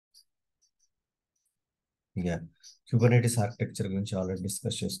Yeah Kubernetes architecture గురించి already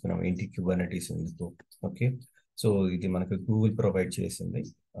discuss చేసుకున్నాం. ఏంటి క్యూబర్నెటిస్ ఎందుకు? ఓకే, సో ఇది మనకు గూగుల్ ప్రొవైడ్ చేసింది.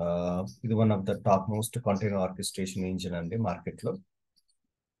 ఇది one of the top most container orchestration engine అండి మార్కెట్లో.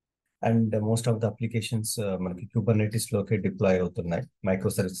 And most of the applications మనకి క్యూబర్నెటిస్ లోకే డిప్లాయ్ అవుతున్నాయి.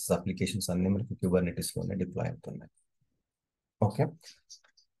 మైక్రో సర్వీసెస్ అప్లికేషన్స్ అన్ని మనకి క్యూబర్నెటిస్ లోనే డిప్లాయ్ అవుతున్నాయి. ఓకే,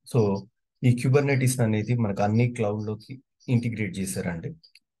 సో ఈ క్యూబర్నెటిస్ అనేది మనకు అన్ని క్లౌడ్ లోకి ఇంటిగ్రేట్ చేశారండి.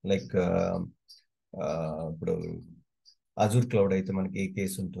 లైక్ ఇప్పుడు అజూర్ క్లౌడ్ అయితే మనకి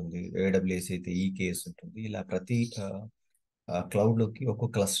AKS ఉంటుంది, AWS అయితే EKS ఉంటుంది. ఇలా ప్రతి క్లౌడ్ లోకి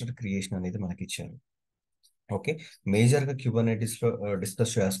ఒక్కొక్క క్లస్టర్ క్రియేషన్ అనేది మనకి ఇచ్చారు. ఓకే, మేజర్ గా క్యూబర్నెటిస్ లో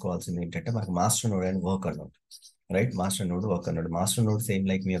డిస్కస్ చేసుకోవాల్సింది ఏంటంటే మనకి master node and worker node. Right, master node, worker node. Master node same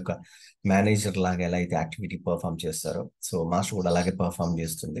like మీ యొక్క మేనేజర్ లాగా ఎలా అయితే యాక్టివిటీ పర్ఫామ్ చేస్తారో, సో మాస్టర్ కూడా అలాగే పర్ఫామ్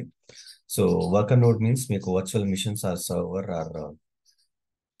చేస్తుంది. సో వర్కర్ నోడ్ మీన్స్ మీకు virtual machines are server are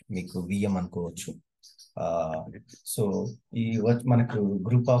మీకు VM అనుకోవచ్చు. సో ఈ మనకు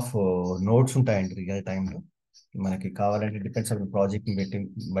గ్రూప్ ఆఫ్ నోడ్స్ ఉంటాయండి రియల్ టైంలో. మనకి కావాలంటే డిపెండ్స్ ఆన్ ప్రాజెక్ట్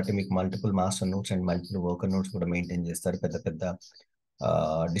బట్టి మీకు multiple master notes and multiple worker notes కూడా మెయింటైన్ చేస్తారు పెద్ద పెద్ద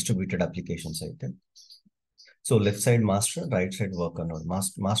డిస్ట్రిబ్యూటెడ్ అప్లికేషన్స్ అయితే. So left side master, right side worker node.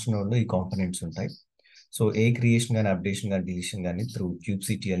 Master node లో ఈ కాంపోనెంట్స్ ఉంటాయి. సో ఏ క్రియేషన్ కానీ అప్డేషన్ కానీ డిలీషన్ కానీ త్రూ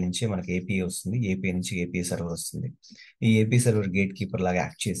kubectl నుంచే మనకి API వస్తుంది. API నుంచి API సర్వర్ వస్తుంది. ఈ API సర్వర్ గేట్ కీపర్ లాగా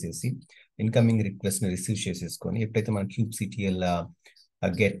యాక్ట్ చేసేసి ఇన్కమింగ్ రిక్వెస్ట్ ని రిసీవ్ చేసేసుకొని ఎప్పుడైతే మన kubectl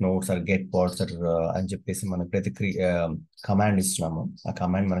get notes are get pads are అని చెప్పేసి మనం ప్రతి కమాండ్ ఇస్తున్నాము, ఆ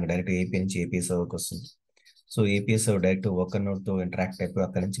కమాండ్ మనకి డైరెక్ట్ API నుంచి API సర్వర్కి వస్తుంది. So API server direct worker node తో ఇంటరాక్ట్ అయిపోయి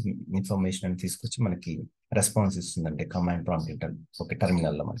అక్కడ నుంచి ఇన్ఫర్మేషన్ అని తీసుకొచ్చి మనకి రెస్పాన్స్ ఇస్తుంది, అంటే కమాండ్ ప్రాంప్ట్ ఒక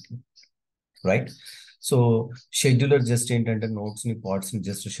టర్మినల్ లో మనకి. రైట్, సో షెడ్యూలర్ జస్ట్ ఏంటంటే నోట్స్ ని పాడ్స్ ని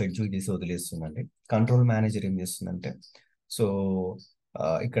జస్ట్ షెడ్యూల్ చేసి వదిలేస్తుందండి. కంట్రోల్ మేనేజర్ ఏం చేస్తుందంటే, సో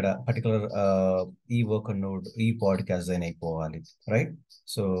ఇక్కడ పర్టికులర్ ఈ వర్కర్ నోడ్ ఈ పాడ్ కి అసైన్ అయిపోవాలి. రైట్,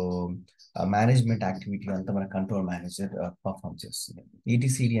 సో మేనేజ్మెంట్ యాక్టివిటీ అంతా మన కంట్రోల్ మేనేజర్ పర్ఫామ్ చేస్తుంది.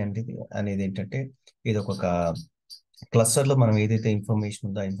 ETCD అనేది ఏంటంటే ఇది ఒక క్లస్టర్ లో మనం ఏదైతే ఇన్ఫర్మేషన్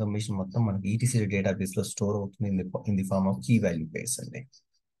ఉందో ఆ ఇన్ఫర్మేషన్ మొత్తం మనకి ETCD డేటాబేస్ లో స్టోర్ అవుతుంది in the form of key value base అండి.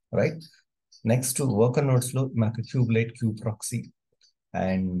 రైట్, నెక్స్ట్ వర్కర్ నోడ్స్ లో మనకు క్యూబ్లైట్, క్యూబ్ ప్రాక్సీ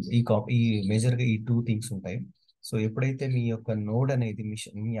అండ్ ఈ మేజర్ గా ఈ 2 థింగ్స్ ఉంటాయి. సో ఎప్పుడైతే మీ యొక్క నోడ్ అనేది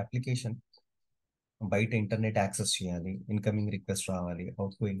మీ అప్లికేషన్ బయట ఇంటర్నెట్ యాక్సెస్ చేయాలి, ఇన్కమింగ్ రిక్వెస్ట్ రావాలి,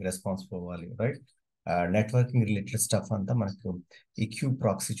 అవుట్ గోయింగ్ రెస్పాన్స్ పోవాలి, రైట్, నెట్వర్కింగ్ రిలేటెడ్ స్టఫ్ అంతా మనకు ఈ క్యూబ్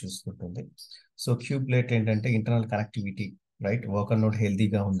ప్రాక్సీ చూసుకుంటుంది. సో క్యూబ్లైట్ ఏంటంటే internal connectivity, right, worker node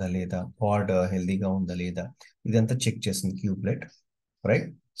హెల్దీగా ఉందా లేదా, పాడ్ హెల్దీగా ఉందా లేదా, ఇదంతా చెక్ చేస్తుంది క్యూబ్లైట్. రైట్,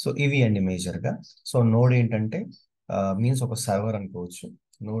 సో ఇవి అండి మేజర్ గా. సో నోడ్ ఏంటంటే మీన్స్ ఒక సర్వర్ అనుకోవచ్చు.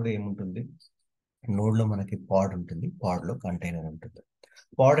 నోడ్ ఏముంటుంది, నోడ్ లో మనకి పాడ్ ఉంటుంది, పాడ్ లో కంటైనర్ ఉంటుంది.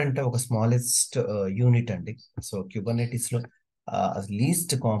 పాడ్ అంటే ఒక స్మాలెస్ట్ యూనిట్ అండి. సో క్యూబర్నెటిస్ లో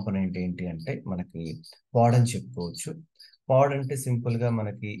లీస్ట్ కాంపోనెంట్ ఏంటి అంటే మనకి పాడ్ అని చెప్పుకోవచ్చు. పాడ్ అంటే సింపుల్ గా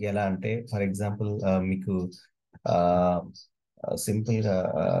మనకి ఎలా అంటే, ఫర్ ఎగ్జాంపుల్ మీకు సింపుల్ గా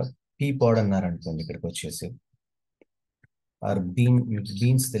పీ పాడ్ అన్నారు అనుకోండి, ఇక్కడికి వచ్చేసి ఆర్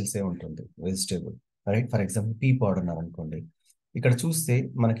బీన్స్ తెలిసే ఉంటుంది, vegetable. Right, for example P పాడ్ అన్నారు అనుకోండి. ఇక్కడ చూస్తే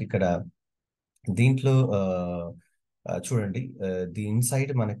మనకి ఇక్కడ దీంట్లో చూడండి, ది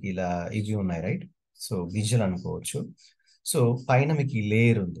ఇన్సైడ్ మనకి ఇలా ఇవి ఉన్నాయి, రైట్. సో గింజలు అనుకోవచ్చు. సో పైన మీకు ఈ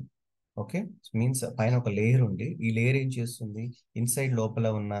లేయర్ ఉంది. ఓకే, మీన్స్ పైన ఒక లేయర్ ఉంది. ఈ లేయర్ ఏం చేస్తుంది, ఇన్సైడ్ లోపల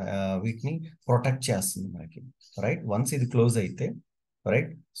ఉన్న వీటిని ప్రొటెక్ట్ చేస్తుంది మనకి. రైట్, వన్స్ ఇది క్లోజ్ అయితే,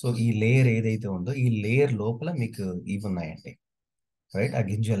 రైట్, సో ఈ లేయర్ ఏదైతే ఉందో ఈ లేయర్ లోపల మీకు ఇవి ఉన్నాయండి, రైట్, ఆ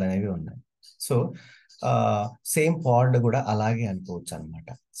గింజలు అనేవి ఉన్నాయి. సో సేమ్ పాడ్ కూడా అలాగే అనుకోవచ్చు అనమాట.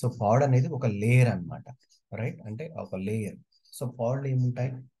 సో పాడ్ అనేది ఒక లేయర్ అనమాట, రైట్, అంటే ఒక లేయర్. సో పాడ్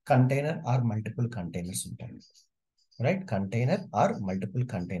ఏముంటాయి, కంటైనర్ ఆర్ మల్టిపుల్ కంటైనర్స్ ఉంటాయి. Right, container are multiple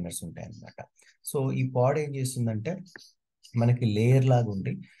containers ఉంటాయి అనమాట. సో ఈ పాడ్ ఏం చేస్తుందంటే మనకి లేయర్ లాగా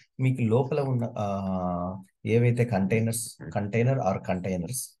ఉండి మీకు లోపల ఉన్న ఏవైతే కంటైనర్ ఆర్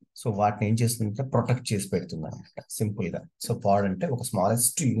కంటైనర్స్, సో వాటిని ఏం చేస్తుందంటే ప్రొటెక్ట్ చేసి పెడుతుంది అనమాట సింపుల్ గా. సో పాడ్ అంటే ఒక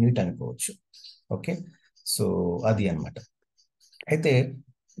స్మాలెస్ట్ యూనిట్ అనుకోవచ్చు. ఓకే, సో అది అన్నమాట. అయితే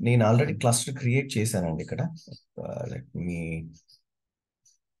నేను ఆల్రెడీ క్లస్టర్ క్రియేట్ చేశానండి ఇక్కడ. Let me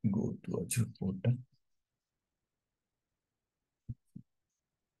go to Azure portal,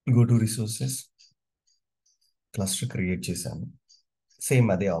 go to resources, cluster create చేశాను సేమ్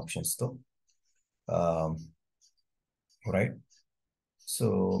అదే ఆప్షన్స్ తో. రైట్, సో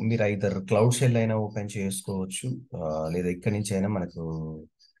మీరు ఐదర్ క్లౌడ్ షెల్ అయినా ఓపెన్ చేసుకోవచ్చు, లేదా ఇక్కడి నుంచి అయినా మనకు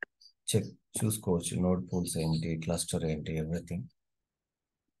చెక్ చూసుకోవచ్చు నోడ్ పూల్స్ ఏంటి, క్లస్టర్ ఏంటి, ఎవ్రీథింగ్.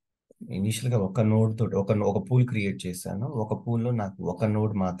 ఇనిషియల్ గా ఒక నోడ్ తోటి ఒక పూల్ క్రియేట్ చేశాను. ఒక పూల్ లో నాకు ఒక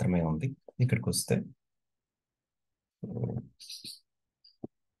నోడ్ మాత్రమే ఉంది. ఇక్కడికి వస్తే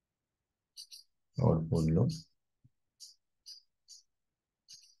నోట్బుక్లో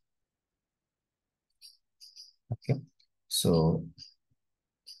ఓకే. సో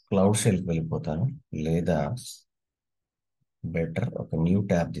క్లౌడ్ షెల్కి వెళ్ళిపోతాను, లేదా బెటర్ ఒక న్యూ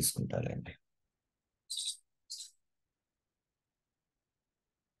ట్యాబ్ తీసుకుంటానండి.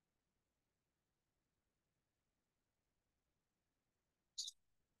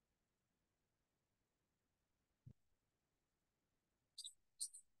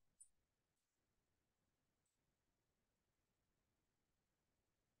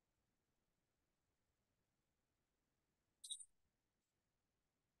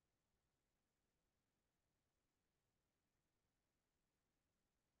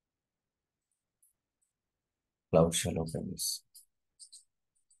 క్లౌడ్ షెల్ ఓపెన్ చేసి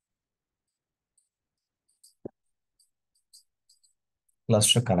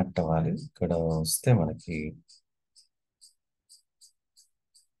క్లస్టర్ కనెక్ట్ అవ్వాలి. ఇక్కడ వస్తే మనకి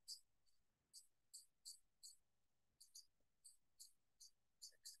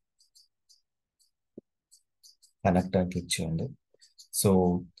కనెక్ట్ అని క్లిక్ చేయండి. సో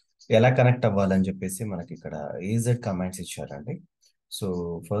ఎలా కనెక్ట్ అవ్వాలని చెప్పేసి మనకి ఇక్కడ ఏజెడ్ కమాండ్స్ ఇచ్చారండి. సో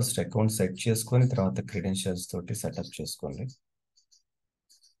ఫస్ట్ అకౌంట్ సెట్ చేసుకొని తర్వాత క్రెడెన్షియల్స్ తోటి సెటప్ చేసుకోండి.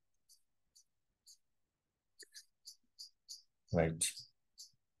 Right,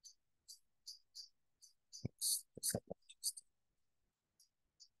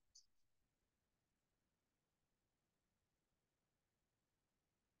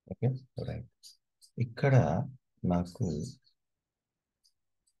 okay. రైట్, ఇక్కడ నాకు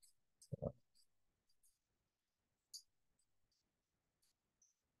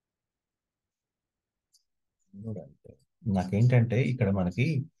నాకేంటంటే ఇక్కడ మనకి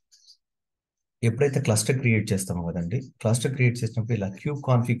ఎప్పుడైతే క్లస్టర్ క్రియేట్ చేస్తామో కదండి, క్లస్టర్ క్రియేట్ చేసినప్పుడు ఇలా క్యూబ్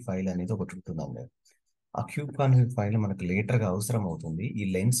కాన్ఫిగ్ ఫైల్ అనేది ఒకటి ఉంటుందండి. ఆ క్యూబ్ కాన్ఫిగ్ ఫైల్ మనకు లేటర్గా అవసరం అవుతుంది. ఈ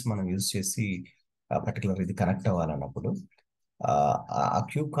లెన్స్ మనం యూజ్ చేసి పర్టికులర్ ఇది కనెక్ట్ అవ్వాలన్నప్పుడు ఆ ఆ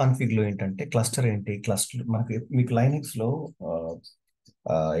క్యూబ్ కాన్ఫిగ్ లో ఏంటంటే క్లస్టర్ ఏంటి, క్లస్టర్ మనకి మీకు లైనక్స్ లో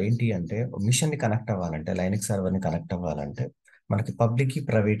ఆ, ఏంటి అంటే మిషన్ ని కనెక్ట్ అవ్వాలంటే, లైనక్స్ సర్వర్ ని కనెక్ట్ అవ్వాలంటే మనకి పబ్లిక్ కి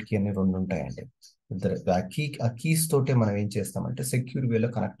ప్రైవేట్ కి అని రెండు ఉంటాయండి. ఇద్దరు ఆ కీస్ తోటే మనం ఏం చేస్తామంటే సెక్యూర్ వేలో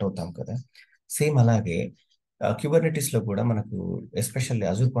కనెక్ట్ అవుతాం కదా. సేమ్ అలాగే క్యూబర్నెటిస్ లో కూడా మనకు ఎస్పెషల్లీ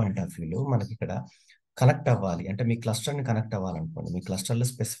అజూర్ పాయింట్ ఆఫ్ వ్యూలో మనకి ఇక్కడ కనెక్ట్ అవ్వాలి అంటే మీ క్లస్టర్ ని కనెక్ట్ అవ్వాలనుకోండి, మీ క్లస్టర్ లో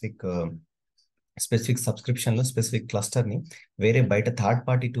స్పెసిఫిక్ సబ్స్క్రిప్షన్ లో స్పెసిఫిక్ క్లస్టర్ ని వేరే బయట థర్డ్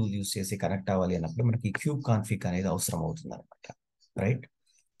పార్టీ టూల్ యూస్ చేసి కనెక్ట్ అవ్వాలి అన్నప్పుడు మనకి క్యూబ్ కాన్ఫిగ్ అనేది అవసరం అవుతుంది అనమాట. రైట్.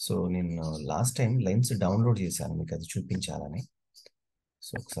 సో నేను లాస్ట్ టైం లెన్స్ డౌన్లోడ్ చేశాను మీకు అది చూపించాలని.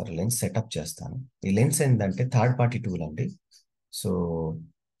 సో ఒకసారి లెన్స్ సెటప్ చేస్తాను. ఈ లెన్స్ ఏంటంటే థర్డ్ పార్టీ టూల్ అండి. సో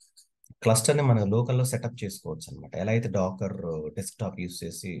క్లస్టర్ ని మనం లోకల్లో సెటప్ చేసుకోవచ్చు అనమాట. ఎలా అయితే డాకర్ డెస్క్టాప్ యూస్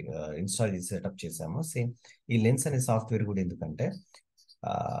చేసి ఇన్స్టాల్ చేసి సెటప్ చేసామో సేమ్ ఈ లెన్స్ అనే సాఫ్ట్వేర్ కూడా ఎందుకంటే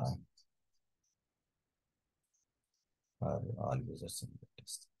ఆల్ యూజర్స్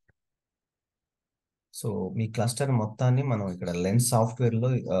సో మీ క్లస్టర్ మొత్తాన్ని మనం ఇక్కడ లెన్స్ సాఫ్ట్వేర్ లో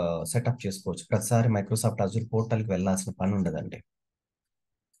సెటప్ చేసుకోవచ్చు. ప్రతిసారి మైక్రోసాఫ్ట్ అజూర్ పోర్టల్ కి వెళ్ళాల్సిన పని ఉండదండి.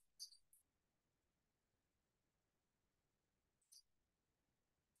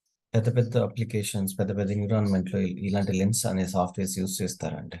 పెద్ద పెద్ద అప్లికేషన్స్, పెద్ద పెద్ద ఎన్విరాన్మెంట్ లో ఇలాంటి లెన్స్ అనే సాఫ్ట్వేర్స్ యూస్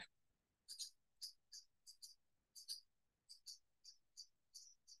చేస్తారండి.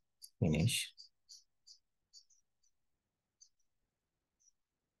 ఫినిష్.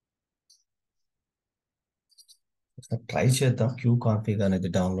 ట్రై చేద్దాం క్యూ కాన్ఫిగ్ అనేది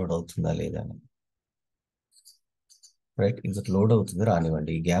డౌన్లోడ్ అవుతుందా లేదా అని. రైట్, ఇది లోడ్ అవుతుంది,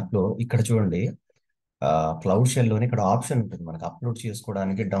 రానివ్వండి. ఈ గ్యాప్ లో ఇక్కడ చూడండి, క్లౌడ్ షెల్ లోనే ఇక్కడ ఆప్షన్ ఉంటుంది మనకి అప్లోడ్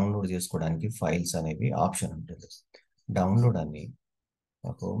చేసుకోవడానికి, డౌన్లోడ్ చేసుకోవడానికి ఫైల్స్ అనేవి ఆప్షన్ ఉంటుంది. డౌన్లోడ్ అని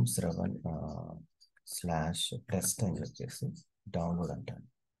హోమ్ శ్రవణ్ స్లాష్ టెస్ట్ అని చెప్పేసి డౌన్లోడ్ అంటాను.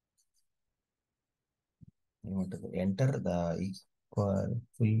 ఏముంటుంది, enter the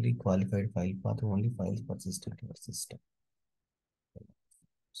fully qualified file path only files persistent your system.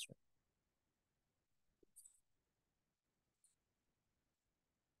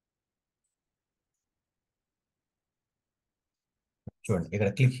 చూడండి ఇక్కడ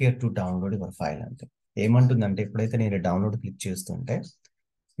click here to download your file అంటే ఏమంటుందంటే, ఎప్పుడైతే నేను డౌన్లోడ్ క్లిక్ చేస్తుంటే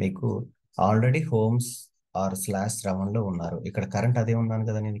మీకు already homes are slash Shravan లో ఉన్నారు. ఇక్కడ కరెంట్ అదే ఉన్నాను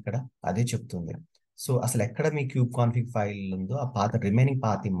కదా నేను ఇక్కడ, అదే చెప్తుంది. సో అసలు ఎక్కడ మీ క్యూబ్ కాన్ఫిగ్ ఫైల్ ఉందో ఆ పాత రిమైనింగ్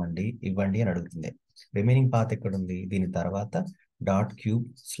పాత్ ఇవ్వండి అని అడుగుతుంది. రిమైనింగ్ పాత్ ఎక్కడ ఉంది, దీని తర్వాత dot cube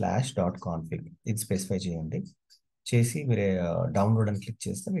slash dot config ఇది స్పెసిఫై చేయండి. చేసి మీరు డౌన్లోడ్ అని క్లిక్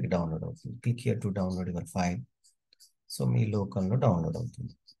చేస్తే మీకు డౌన్లోడ్ అవుతుంది. Click here to download your file. So మీ లోకల్లో డౌన్లోడ్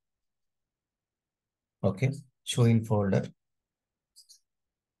అవుతుంది. Okay, show in folder.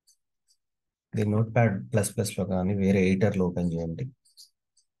 ఇది నోట్ ప్యాడ్ ++లో కానీ వేరే ఎడిటర్లో ఓపెన్ చేయండి.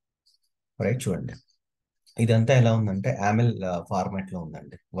 రైట్, చూడండి. ఇదంతా ఎలా ఉందంటే AML ఫార్మాట్లో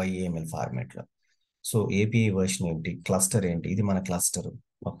ఉందండి, YAML ఫార్మాట్లో. సో API వర్షన్ ఏంటి, క్లస్టర్ ఏంటి, ఇది మన క్లస్టర్.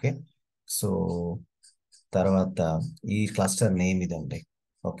 ఓకే. సో తర్వాత ఈ క్లస్టర్ నేమ్ ఇదండి.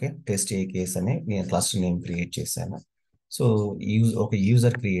 ఓకే, టెస్ట్ AKS అని నేను క్లస్టర్ నేమ్ క్రియేట్ చేశాను. సో ఒక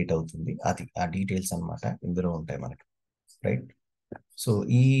యూజర్ క్రియేట్ అవుతుంది, అది ఆ డీటెయిల్స్ అన్నమాట ఇందులో ఉంటాయి మనకి. రైట్. సో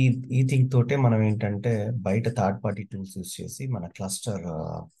ఈ థింగ్ తోటే మనం ఏంటంటే బయట థర్డ్ పార్టీ టూల్స్ యూస్ చేసి మన క్లస్టర్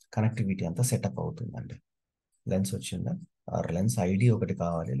కనెక్టివిటీ అంతా సెటప్ అవుతుందండి. లెన్స్ వచ్చిందా? ఆర్ లెన్స్ ఐడి ఒకటి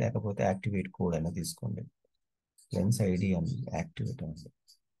కావాలి, లేకపోతే యాక్టివేట్ కోడ్ అయినా తీసుకోండి. లెన్స్ ఐడి అని యాక్టివేట్ అండి.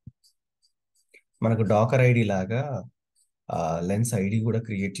 మనకు డాకర్ ఐడి లాగా లెన్స్ ఐడి కూడా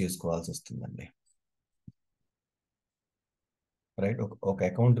క్రియేట్ చేసుకోవాల్సి వస్తుందండి. రైట్, ఒక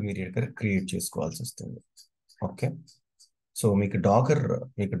అకౌంట్ మీరు ఇక్కడ క్రియేట్ చేసుకోవాల్సి వస్తుంది. ఓకే. సో మీకు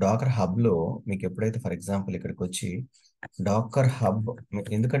డాకర్ హబ్లో మీకు ఎప్పుడైతే ఫర్ ఎగ్జాంపుల్ ఇక్కడికి వచ్చి డాకర్ హబ్,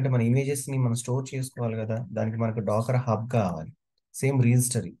 ఎందుకంటే మన ఇమేజెస్ ని మనం స్టోర్ చేసుకోవాలి కదా, దానికి మనకు డాకర్ హబ్ కావాలి. సేమ్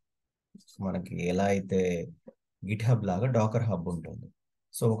రిజిస్టరీ మనకి ఎలా అయితే గిట్ హబ్ లాగా డాకర్ హబ్ ఉంటుంది.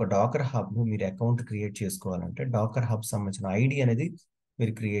 సో ఒక డాకర్ హబ్ మీరు అకౌంట్ క్రియేట్ చేసుకోవాలంటే డాకర్ హబ్ సంబంధించిన ఐడి అనేది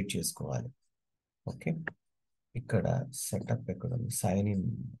మీరు క్రియేట్ చేసుకోవాలి. ఓకే. ఇక్కడ సెటప్ ఎక్కడ ఉంది, సైన్ ఇన్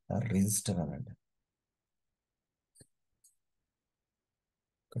రిజిస్టర్ అనండి.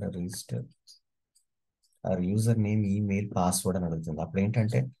 ఇక్కడ register user name, email, password అని అడుగుతుంది. అప్పుడు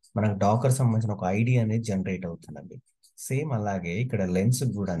ఏంటంటే మనకు డాకర్ సంబంధించిన ఒక ఐడి అనేది జనరేట్ అవుతుందండి. సేమ్ అలాగే ఇక్కడ లెన్స్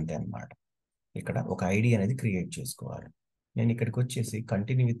కూడా అంతే అన్నమాట. ఇక్కడ ఒక ఐడి అనేది క్రియేట్ చేసుకోవాలి. నేను ఇక్కడికి వచ్చేసి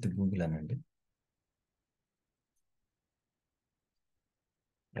కంటిన్యూ విత్ గూగుల్ అనండి.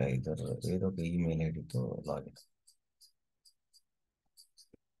 ఇద్దరు ఏదో ఒక ఈమెయిల్ ఐడితో లాగిన్.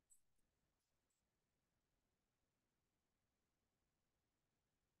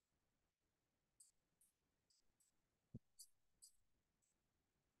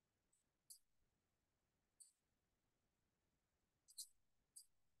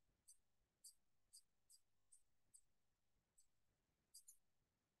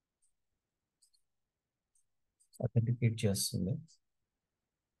 అథెంటికేట్ చేస్తుంది.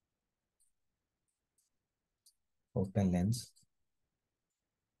 Open lens.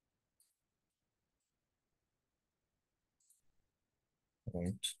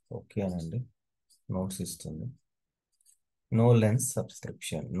 రైట్, ఓకే అనండి. నోట్స్ ఇస్తుంది. No lens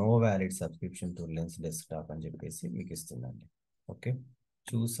subscription, no valid subscription to lens desktop అని చెప్పేసి మీకు ఇస్తుందండి. ఓకే.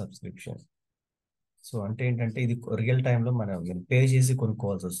 చూస్ సబ్స్క్రిప్షన్. సో అంటే ఏంటంటే ఇది రియల్ టైంలో మీరు పే చేసి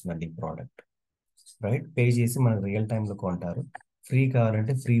కొనుక్కోవాల్సి వస్తుందండి ఈ ప్రోడక్ట్. రైట్, పే చేసి మనకు రియల్ టైంలో కొంటారు. ఫ్రీ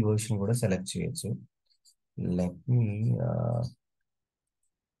కావాలంటే ఫ్రీ వర్షన్ కూడా సెలెక్ట్ చేయొచ్చు. లెట్ మీ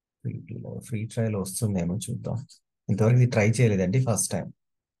ఫ్రీ ట్రయల్ వస్తుందేమో చూద్దాం. ఇంతవరకు ఇది ట్రై చేయలేదండి, ఫస్ట్ టైం.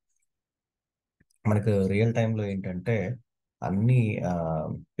 మనకు రియల్ టైంలో ఏంటంటే అన్ని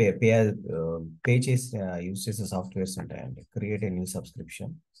పే పే పే చేసి యూస్ చేసే సాఫ్ట్వేర్స్ ఉంటాయండి. Create a new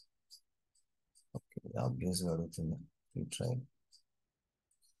subscription. Okay, ఆబ్వియస్గా అడుగుతుంది free trial.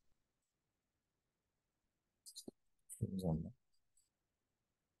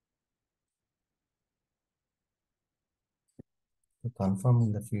 To confirm in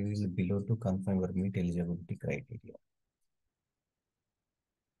the field below to confirm your meet eligibility criteria.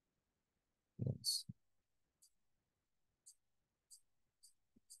 Yes.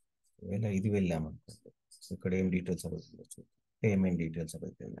 ఇది వెళ్ళామనుకోండి, ఇక్కడ ఏం డీటెయిల్స్ అడుగుతుంది, పేమెంట్ డీటెయిల్స్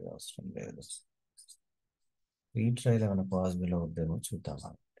అడుగుతుంది, అవసరం లేదు. ఫ్రీ ట్రయల్ ఏమైనా పాసిబుల్ అవుద్దేమో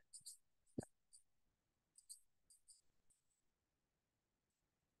చూద్దామా.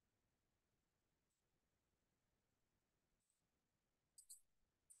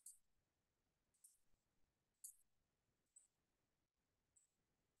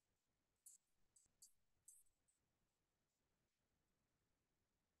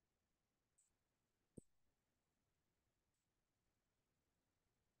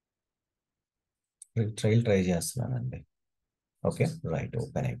 ట్రయల్ ట్రై చేస్తున్నానండి. ఓకే, రైట్,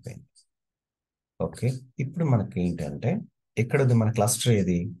 ఓపెన్ అయిపోయింది. ఓకే. ఇప్పుడు మనకి ఏంటంటే ఇక్కడ ఉంది మన క్లస్టర్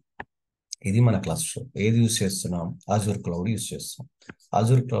ఏది, ఇది మన క్లస్టర్ ఏది యూస్ చేస్తున్నాం, అజూర్ క్లౌడ్ యూస్ చేస్తున్నాం.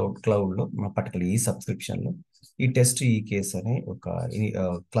 అజూర్ క్లౌడ్ లో మన పర్టికులర్ ఈ సబ్స్క్రిప్షన్ లో ఈ టెస్ట్ ఈ కేస్ అనే ఒక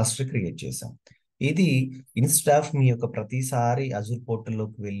క్లస్టర్ క్రియేట్ చేసాం. ఇది ఇన్స్టెడ్ ఆఫ్ మీ యొక్క ప్రతిసారి అజూర్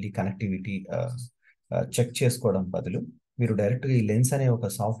పోర్టల్లోకి వెళ్ళి కనెక్టివిటీ చెక్ చేసుకోవడం బదులు మీరు డైరెక్ట్గా ఈ లెన్స్ అనే ఒక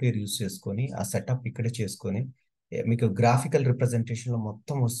సాఫ్ట్వేర్ యూస్ చేసుకొని ఆ సెటప్ ఇక్కడే చేసుకొని మీకు గ్రాఫికల్ రిప్రజెంటేషన్ లో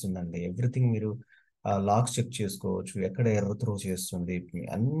మొత్తం వస్తుందండి. ఎవ్రీథింగ్ మీరు లాగ్స్ చెక్ చేసుకోవచ్చు, ఎక్కడ ఎర్ర త్రో చేస్తుంది,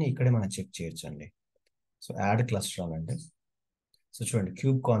 అన్ని ఇక్కడే మనం చెక్ చేయొచ్చు అండి. సో యాడ్ క్లస్టర్ అనండి. సో చూడండి,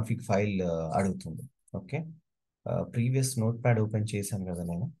 క్యూబ్ కాన్ఫిగ్ ఫైల్ అడుగుతుంది. Okay. Previous note pad open చేశాను కదా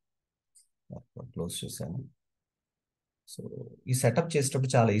నేను. క్లోజ్ చేశాను. సో ఈ సెటప్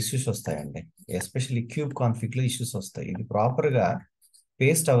చేసేటప్పుడు చాలా ఇష్యూస్ వస్తాయండి. ఎస్పెషల్లీ క్యూబ్ కాన్ఫిగ్ లో ఇష్యూస్ వస్తాయి. ఇది ప్రాపర్ గా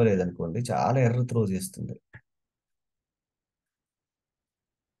పేస్ట్ అవ్వలేదు అనుకోండి, చాలా ఎర్ర త్రో చేస్తుంది.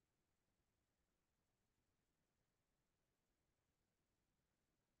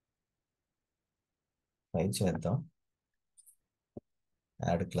 ట్రై చేద్దాం.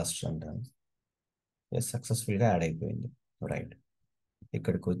 యాడ్ క్లస్టర్ అంటాను. సక్సెస్ఫుల్ గా యాడ్ అయిపోయింది. రైట్,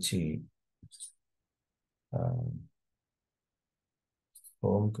 ఇక్కడికి వచ్చి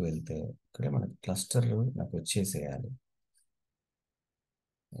హోమ్కి వెళ్తే ఇక్కడే మనకి క్లస్టర్ నాకు వచ్చేసేయాలి.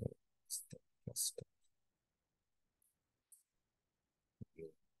 క్లస్టర్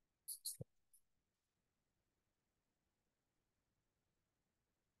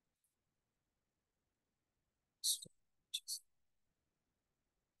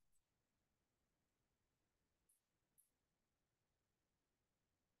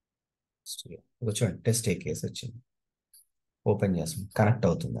చూడండి, టెస్ట్ AKS వచ్చింది. ఓపెన్ చేస్తాం, కనెక్ట్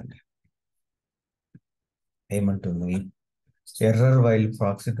అవుతుందండి. ఏమంటుంది? Error while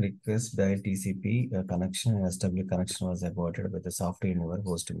proxy request die TCP connection SW connection was aborted with software in your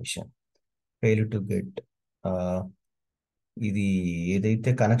host machine. Fail to get. ఇది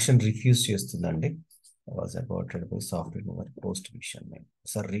ఏదైతే కనెక్షన్ రిఫ్యూజ్ చేస్తుందండి, was aborted by software in your host machine.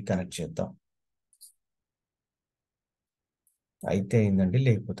 Sir reconnect చేద్దాం. అయితే అయిందండి,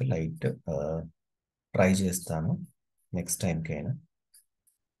 లేకపోతే light try చేస్తాను next టైంకైనా.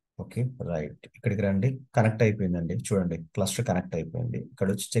 Okay, right, ఇక్కడికి రండి. కనెక్ట్ అయిపోయిందండి. చూడండి, క్లస్టర్ కనెక్ట్ అయిపోయింది. ఇక్కడ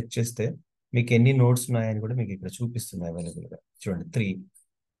వచ్చి చెక్ చేస్తే మీకు ఎన్ని నోట్స్ ఉన్నాయని కూడా మీకు ఇక్కడ చూపిస్తుంది అవైలబుల్గా. చూడండి, 3.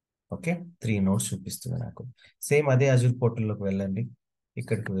 ఓకే, 3 నోట్స్ చూపిస్తుంది నాకు. సేమ్ అదే అజూర్ పోర్టల్లోకి వెళ్ళండి.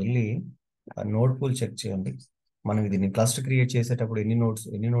 ఇక్కడికి వెళ్ళి నోడ్ పూల్ చెక్ చేయండి. మనం ఇది క్లస్టర్ క్రియేట్ చేసేటప్పుడు ఎన్ని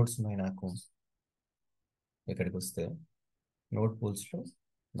నోట్స్ ఉన్నాయి నాకు. ఇక్కడికి వస్తే నోట్ పూల్స్లో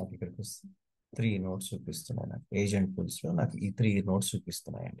నాకు ఇక్కడికి వస్తే 3 నోట్స్ చూపిస్తున్నాయి. నాకు ఏజెంట్ పూల్స్లో నాకు ఈ 3 నోట్స్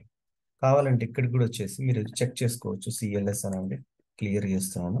చూపిస్తున్నాయండి. కావాలంటే ఇక్కడికి కూడా వచ్చేసి మీరు చెక్ చేసుకోవచ్చు. CLS అనండి, క్లియర్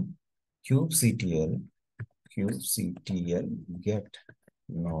చేస్తున్నాను. kubectl get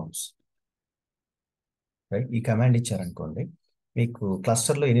notes. రైట్, ఈ కమాండ్ ఇచ్చారనుకోండి, మీకు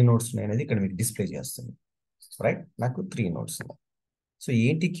క్లస్టర్లో ఎన్ని నోట్స్ ఉన్నాయి అనేది ఇక్కడ మీకు డిస్ప్లే చేస్తుంది. రైట్, నాకు 3 నోట్స్ ఉన్నాయి. సో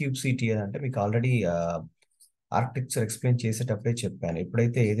ఏంటి kubectl అంటే మీకు ఆల్రెడీ ఆర్కిటెక్చర్ ఎక్స్ప్లెయిన్ చేసేటప్పుడే చెప్పాను.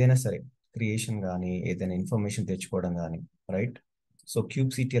 ఎప్పుడైతే ఏదైనా సరే క్రియేషన్ కానీ ఏదైనా ఇన్ఫర్మేషన్ తెచ్చుకోవడం కానీ, రైట్, సో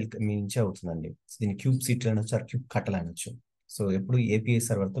kubectl మీ నుంచే అవుతుందండి. దీన్ని kubectl అనొచ్చు, ఆర్ క్యూబ్ కట్టలు అనొచ్చు. సో ఎప్పుడు API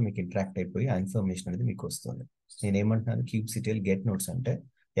సర్వర్తో మీకు ఇంటరాక్ట్ అయిపోయి ఆ ఇన్ఫర్మేషన్ అనేది మీకు వస్తుంది. నేను ఏమంటున్నాను, kubectl గెట్ నోట్స్ అంటే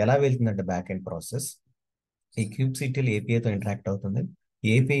ఎలా వెళ్తుందంటే బ్యాక్ ఎండ్ ప్రాసెస్ ఈ kubectl APIతో ఇంటరాక్ట్ అవుతుంది.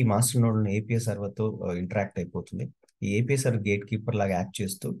 API master node API సర్వర్తో interact అయిపోతుంది. ఈ API సర్వర్ గేట్ కీపర్ లాగా యాక్ట్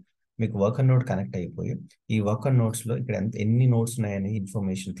చేస్తూ మీకు వర్కర్ నోడ్ కనెక్ట్ అయిపోయి ఈ వర్కర్ నోడ్స్ లో ఇక్కడ ఎన్ని నోడ్స్ ఉన్నాయని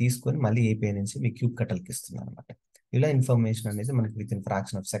ఇన్ఫర్మేషన్ తీసుకొని మళ్ళీ API నుంచి మీ క్యూబ్ కట్టలకి ఇస్తుంది అనమాట. ఇలా ఇన్ఫర్మేషన్ అనేది మనకి with in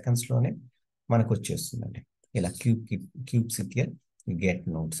fraction of seconds లోనే మనకు వచ్చేస్తుందండి. ఇలా kubectl గెట్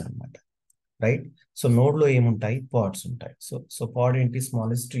నోడ్స్ అనమాట. రైట్, సో నోడ్ లో ఏముంటాయి, పాడ్స్ ఉంటాయి. సో పాడ్ ఏంటి,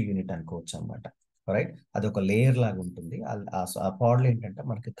 స్మాలెస్ట్ యూనిట్ అనుకోవచ్చు అనమాట. రైట్, అది ఒక లేయర్ లాగా ఉంటుంది. ఆ పాడ్లో ఏంటంటే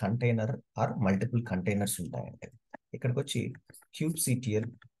మనకి కంటైనర్ ఆర్ మల్టిపుల్ కంటైనర్స్ ఉంటాయండి. ఇక్కడికి వచ్చి kubectl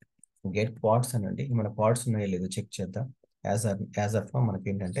గెట్ పాడ్స్ అనండి. మన పాడ్స్ ఉన్నాయో లేదో చెక్ చేద్దాం. యాజ్ ఆఫ్ మనకి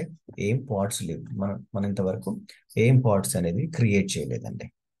ఏంటంటే ఏం పాడ్స్ లేవు. మన ఇంతవరకు ఏం పాడ్స్ అనేది క్రియేట్ చేయలేదండి.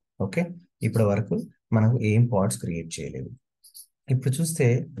 ఓకే, ఇప్పటి వరకు మనకు ఏం పాడ్స్ క్రియేట్ చేయలేదు. ఇప్పుడు చూస్తే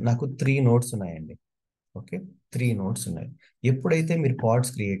నాకు 3 నోట్స్ ఉన్నాయండి. ఓకే, 3 నోట్స్ ఉన్నాయి. ఎప్పుడైతే మీరు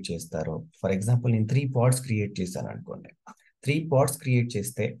పాడ్స్ క్రియేట్ చేస్తారో, ఫర్ ఎగ్జాంపుల్ నేను 3 పాడ్స్ క్రియేట్ చేశాను అనుకోండి. 3 పాడ్స్ క్రియేట్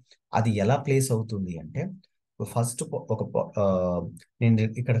చేస్తే అది ఎలా ప్లేస్ అవుతుంది అంటే ఫస్ట్ నేను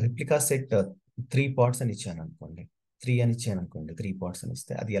ఇక్కడ రిప్లికా సెట్ 3 పాడ్స్ అని ఇచ్చాను అనుకోండి. 3 అని ఇచ్చాను అనుకోండి, 3 పాడ్స్ అని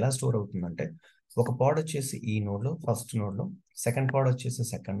ఇస్తే అది ఎలా స్టోర్ అవుతుందంటే ఒక పాడ్ వచ్చేసి ఈ నోడ్లో, ఫస్ట్ నోడ్లో, సెకండ్ పాడ్ వచ్చేసి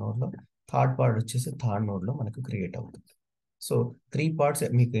సెకండ్ నోడ్లో, థర్డ్ పాడ్ వచ్చేసి థర్డ్ నోడ్లో మనకు క్రియేట్ అవుతుంది. సో 3 పార్ట్స్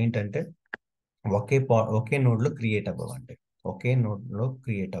మీకు ఏంటంటే ఒకే నోడ్ లో క్రియేట్ అవ్వవండి. ఒకే నోడ్ లో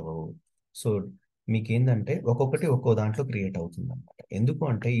క్రియేట్ అవ్వవు. సో మీకు ఏంటంటే ఒక్కొక్కటి ఒక్కో దాంట్లో క్రియేట్ అవుతుంది అనమాట. ఎందుకు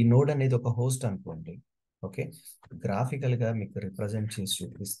అంటే ఈ నోడ్ అనేది ఒక హోస్ట్ అనుకోండి. ఓకే, గ్రాఫికల్ గా మీకు రిప్రజెంట్ చేసి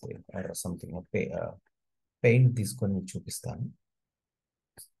చూపిస్తే సంథింగ్ పెయింట్ తీసుకొని మీకు చూపిస్తాను.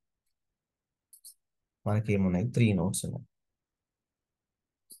 మనకి ఏమున్నాయి, 3 నోడ్స్ ఉన్నాయి.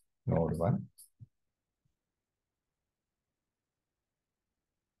 నోడ్ 1,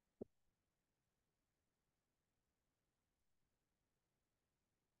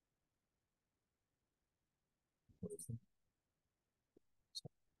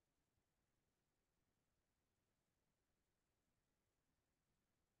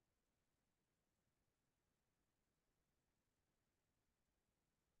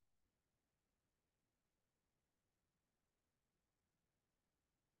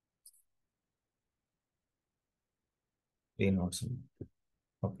 ఏ నోడ్స్ ఉన్నాయి.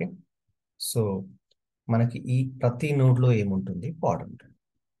 ఓకే, సో మనకి ఈ ప్రతి నోడ్లో ఏముంటుంది, పాడ్ ఉంటుంది.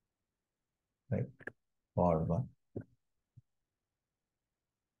 రైట్, పాడ్ 1,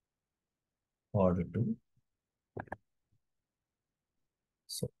 పాడ్ 2,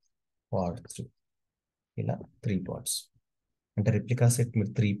 సో పాడ్ 3, ఇలా 3 పాడ్స్. అంటే రిప్లికా సెట్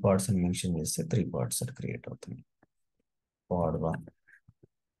మీరు 3 పాడ్స్ అని మెన్షన్ చేస్తే 3 పాడ్స్ అది క్రియేట్ అవుతుంది. పాడ్ 1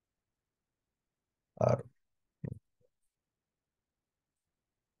 ఆర్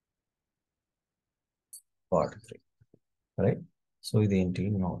పాడ్ 3. రైట్, సో ఇదేంటి,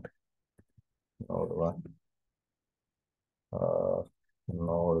 నోడ్ 1,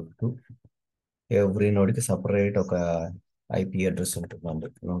 నోడ్ 2, ఎవ్రీ నోడ్కి సపరేట్ ఒక ఐపీ అడ్రస్ ఉంటుందండి,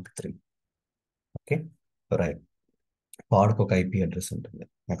 నోడ్ 3. ఓకే, రైట్, పాడ్కి ఒక ఐపీ అడ్రస్ ఉంటుంది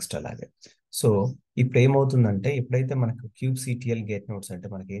నెక్స్ట్ అలాగే. సో ఇప్పుడు ఏమవుతుందంటే ఎప్పుడైతే మనకు క్యూబ్ సిటిఎల్ గేట్ నోడ్స్ అంటే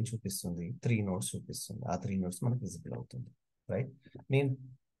మనకి ఏం చూపిస్తుంది, 3 నోడ్స్ చూపిస్తుంది. ఆ 3 నోడ్స్ మనకు విజిబుల్ అవుతుంది. రైట్, నేను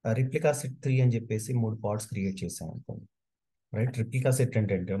రిప్లికా సెట్ 3 అని చెప్పేసి 3 పాడ్స్ క్రియేట్ చేశాను అనుకోండి. రైట్, రిప్లికా సెట్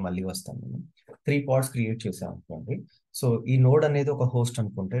అంటే మళ్ళీ వస్తాను నేను. 3 పాడ్స్ క్రియేట్ చేశాను అనుకోండి. సో ఈ నోడ్ అనేది ఒక హోస్ట్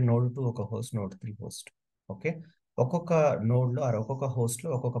అనుకుంటే, నోడ్ 2 ఒక హోస్ట్, నోడ్ 3 హోస్ట్. ఓకే, ఒక్కొక్క నోడ్లో ఒక్కొక్క హోస్ట్లో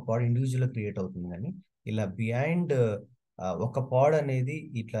ఒక్కొక్క పాడ్ ఇండివిజువల్ క్రియేట్ అవుతుంది. కానీ ఇలా బిహైండ్ ఒక పాడ్ అనేది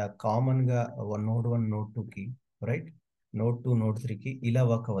ఇట్లా కామన్ గా నోడ్ 1 నోడ్ 2కి, రైట్, నోడ్ 2 నోడ్ 3కి ఇలా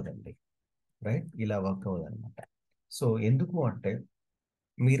వర్క్ అవ్వదండి. రైట్, ఇలా వర్క్ అవ్వదు అనమాట. సో ఎందుకు అంటే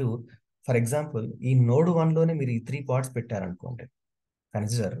మీరు ఫర్ ఎగ్జాంపుల్ ఈ నోడ్ 1లోనే మీరు ఈ 3 పార్ట్స్ పెట్టారనుకోండి.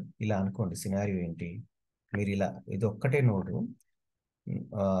 కన్సిడర్ ఇలా అనుకోండి, సినారియో ఏంటి, మీరు ఇలా ఇది ఒక్కటే నోడు,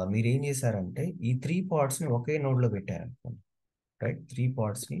 మీరు ఏం చేశారంటే ఈ 3 పార్ట్స్ని ఒకే నోడ్లో పెట్టారనుకోండి. రైట్, 3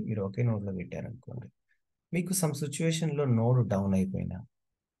 పార్ట్స్ని మీరు ఒకే నోడ్లో పెట్టారనుకోండి. మీకు సమ్ సిచ్యువేషన్లో నోడ్ డౌన్ అయిపోయినా,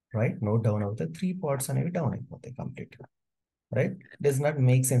 రైట్, నోడ్ డౌన్ అవుతే 3 పార్ట్స్ అనేవి డౌన్ అయిపోతాయి కంప్లీట్గా. Right, does not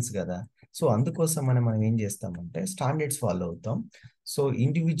make sense కదా. సో అందుకోసం మనం ఏం చేస్తామంటే స్టాండర్డ్స్ ఫాలో అవుతాం. సో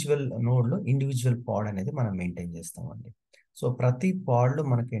ఇండివిజువల్ నోడ్లో ఇండివిజువల్ పాడ్ అనేది మనం మెయింటైన్ చేస్తామండి. సో ప్రతి పాడ్లో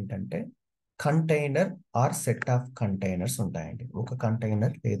మనకి ఏంటంటే container are set of containers ఉంటాయండి. ఒక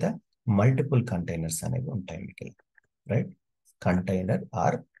కంటైనర్ లేదా మల్టిపుల్ కంటైనర్స్ అనేవి ఉంటాయి మీకు. Right, container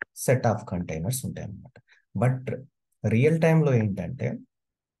are set of containers ఉంటాయి అన్నమాట. బట్ రియల్ టైంలో ఏంటంటే,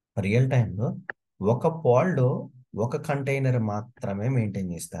 రియల్ టైంలో ఒక పాడ్లో ఒక కంటైనర్ మాత్రమే మెయింటైన్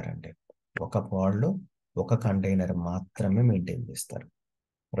చేస్తారండి. ఒక పాడ్లో ఒక కంటైనర్ మాత్రమే మెయింటైన్ చేస్తారు.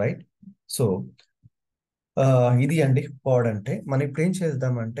 రైట్, సో ఇది అండి పాడ్ అంటే. మనం ఇప్పుడు ఏం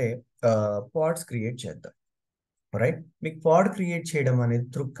చేద్దామంటే పాడ్స్ క్రియేట్ చేద్దాం. రైట్, మీకు పాడ్ క్రియేట్ చేయడం అనేది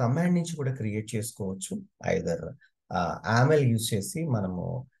త్రూ కమాండ్ నుంచి కూడా క్రియేట్ చేసుకోవచ్చు. ఐదర్ ఆమెల్ యూజ్ చేసి మనము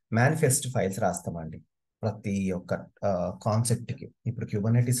మేనిఫెస్ట్ ఫైల్స్ రాస్తామండి ప్రతి ఒక్క కాన్సెప్ట్కి. ఇప్పుడు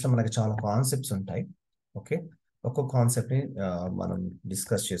క్యూబర్నెటీస్లో మనకి చాలా కాన్సెప్ట్స్ ఉంటాయి. ఓకే, ఒక్కొక్క కాన్సెప్ట్ని మనం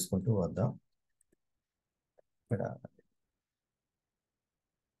డిస్కస్ చేసుకుంటూ వద్దాం. ఇక్కడ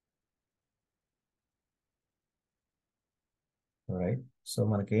రైట్, సో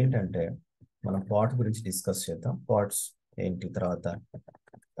మనకి ఏంటంటే మనం పాడ్ గురించి డిస్కస్ చేద్దాం. పాడ్స్ ఏంటి, తర్వాత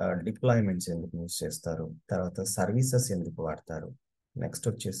డిప్లాయ్మెంట్స్ ఎందుకు యూజ్ చేస్తారు, తర్వాత సర్వీసెస్ ఎందుకు వాడతారు, నెక్స్ట్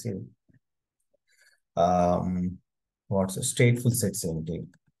వచ్చేసి వాట్స్ స్టేట్ఫుల్ సెట్స్ ఏంటి,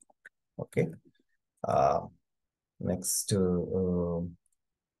 ఓకే, నెక్స్ట్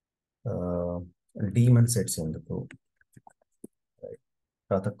డీమన్ సెట్స్ ఎందుకు,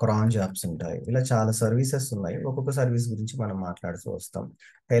 తర్వాత క్రాన్ జాబ్స్ ఉంటాయి. ఇలా చాలా సర్వీసెస్ ఉన్నాయి. ఒక్కొక్క సర్వీస్ గురించి మనం మాట్లాడుతూ వస్తాం.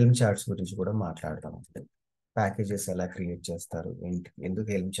 హెల్మ్ చార్ట్స్ గురించి కూడా మాట్లాడతాం. ప్యాకేజెస్ ఎలా క్రియేట్ చేస్తారు, ఏంటి, ఎందుకు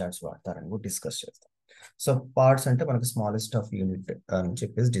హెల్మ్ చార్ట్స్ వాడతారని కూడా డిస్కస్ చేస్తాం. సో పార్ట్స్ అంటే మనకు స్మాలెస్ట్ ఆఫ్ యూనిట్ అని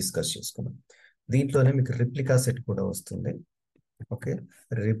చెప్పేసి డిస్కస్ చేసుకున్నాం. దీంట్లోనే మీకు రిప్లికా సెట్ కూడా వస్తుంది. ఓకే,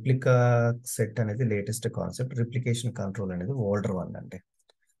 రిప్లికా సెట్ అనేది లేటెస్ట్ కాన్సెప్ట్. రిప్లికేషన్ కంట్రోల్ అనేది ఓల్డర్ వన్ అండి.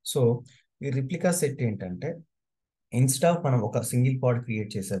 సో ఈ రిప్లికా సెట్ ఏంటంటే ఇన్స్టెడ్ ఆఫ్ మనం ఒక సింగిల్ పాడ్ క్రియేట్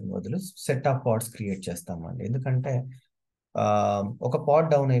చేసేది బదులు సెట్ ఆఫ్ పాడ్స్ క్రియేట్ చేస్తామండి. ఎందుకంటే ఒక పాడ్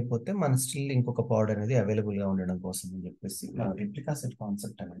డౌన్ అయిపోతే మన స్టిల్ ఇంకొక పాడ్ అనేది అవైలబుల్ గా ఉండడం కోసం అని చెప్పేసి మనం రిప్లికా సెట్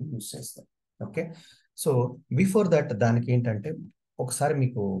కాన్సెప్ట్ అనేది యూజ్ చేస్తాం. ఓకే, సో బిఫోర్ దట్ దానికి ఏంటంటే ఒకసారి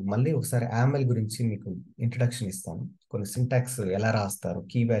మీకు మళ్ళీ ఒకసారి యామెల్ గురించి మీకు ఇంట్రడక్షన్ ఇస్తాను. కొన్ని సింటాక్స్ ఎలా రాస్తారు,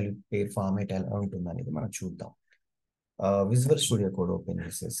 కీ వాల్యూ పేర్ ఫార్మేట్ ఎలా ఉంటుంది అనేది మనం చూద్దాం. విజువల్ స్టూడియో కోడ్ ఓపెన్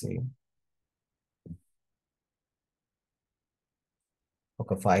చేసేసి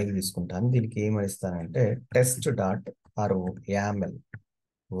ఒక ఫైల్ తీసుకుంటాను. దీనికి ఏమని ఇస్తానంటే test dot R YAML,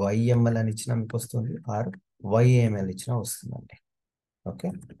 YML అని ఇచ్చినా మీకు వస్తుంది, ఆర్ వైఏఎంఎల్ ఇచ్చినా వస్తుందండి. Okay,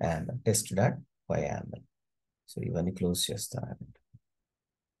 and test dot YML. So ఇవన్నీ క్లోజ్ చేస్తాను.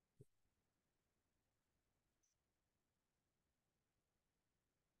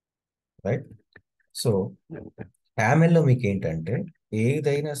 రైట్, సో యామెల్లో మీకు ఏంటంటే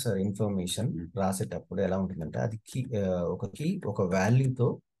ఏదైనా సరే ఇన్ఫర్మేషన్ రాసేటప్పుడు ఎలా ఉంటుందంటే అది ఒక వాల్యూతో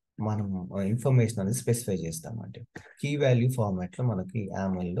మనం ఇన్ఫర్మేషన్ అనేది స్పెసిఫై చేస్తామంటే కీ వాల్యూ ఫార్మాట్ లో మనకి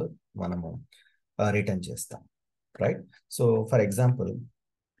యామెల్లో మనము రిటర్న్ చేస్తాం, రైట్? సో ఫర్ ఎగ్జాంపుల్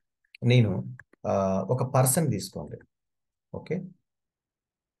నేను ఒక పర్సన్ తీసుకోండి, ఓకే,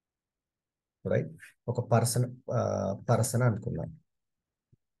 రైట్? ఒక పర్సన్ అనుకున్నాం,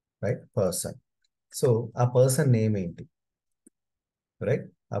 రైట్? పర్సన్. సో ఆ పర్సన్ నేమ్ ఏంటి, రైట్?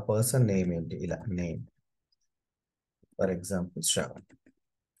 ఆ పర్సన్ నేమ్ ఏంటి? ఇలా name, for example Shravan,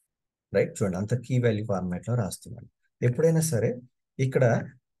 right? చూడండి, అంత కీ వాల్యూ ఫార్మాట్ లో రాస్తున్నాను. ఎప్పుడైనా సరే ఇక్కడ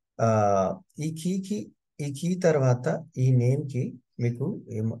ఆ, ఈ కీకి ఈ కీ తర్వాత ఈ నేమ్ కి మీకు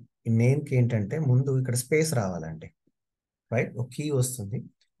ఏమో, ఈ నేమ్ కి ఏంటంటే ముందు ఇక్కడ స్పేస్ రావాలండి, రైట్? ఒక కీ వస్తుంది,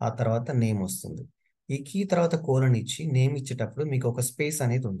 ఆ తర్వాత నేమ్ వస్తుంది. ఈ కీ తర్వాత కోలన్ ఇచ్చి నేమ్ ఇచ్చేటప్పుడు మీకు ఒక స్పేస్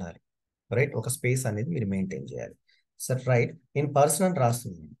అనేది ఉండాలి, రైట్? ఒక స్పేస్ అనేది మీరు మెయింటైన్ చేయాలి. సార్ రైట్, నేను పర్సన్ అని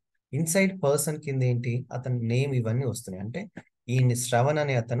రాస్తున్నాను. ఇన్సైడ్ పర్సన్ కింద ఏంటి, అతని నేమ్ ఇవన్నీ వస్తున్నాయి అంటే ఈ శ్రవణ్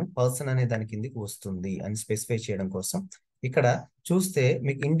అనే అతను పర్సన్ అనే దాని కిందకి వస్తుంది అని స్పెసిఫై చేయడం కోసం ఇక్కడ చూస్తే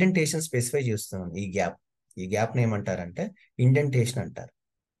మీకు ఇండెంటేషన్ స్పెసిఫై చేస్తున్నాను. ఈ గ్యాప్ ఏమంటారంటే ఇండెంటేషన్ అంటారు,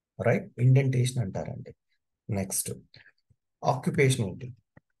 రైట్? ఇండెంటేషన్ అంటారండి. నెక్స్ట్ ఆక్యుపేషన్ ఏంటి,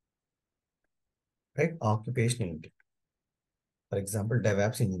 రైట్? ఆక్యుపేషన్ ఏంటి? ఫర్ ఎగ్జాంపుల్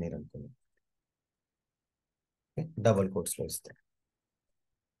డెవాప్స్ ఇంజనీర్ అనుకుంది, డబుల్ కోట్స్ లో ఇస్తాం,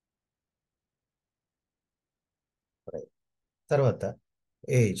 రైట్? తర్వాత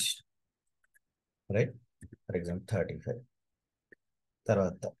ఏజ్, రైట్? For example 35.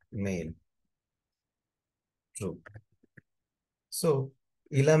 తర్వాత మెయిల్, ట్రూ. సో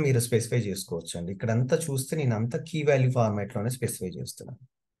ఇలా మీరు స్పెసిఫై చేసుకోవచ్చు అండి. ఇక్కడ అంతా చూస్తే నేను అంతా కీ వాల్యూ ఫార్మాట్ లోనే స్పెసిఫై చేస్తున్నాను,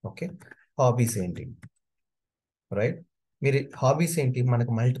 ఓకే? హాబీస్ ఏంటి, రైట్? మీరు హాబీస్ ఏంటి,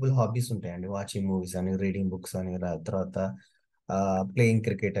 మనకు మల్టిపుల్ హాబీస్ ఉంటాయండి. వాచింగ్ మూవీస్ అని, రీడింగ్ బుక్స్ అని, తర్వాత ప్లేయింగ్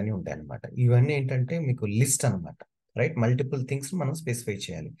క్రికెట్ అని ఉంటాయి అనమాట. ఇవన్నీ ఏంటంటే మీకు లిస్ట్ అనమాట, రైట్? మల్టిపుల్ థింగ్స్ మనం స్పెసిఫై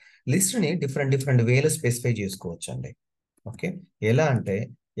చేయాలి. లిస్ట్ ని డిఫరెంట్ డిఫరెంట్ వేలో స్పెసిఫై చేసుకోవచ్చు అండి, ఓకే? ఎలా అంటే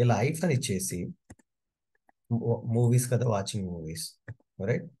ఇలా ఐఫన్ ఇచ్చేసి మూవీస్ కదా, వాచింగ్ మూవీస్,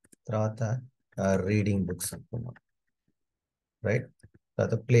 రైట్? తర్వాత రీడింగ్ బుక్స్ అనుకున్నాం, రైట్?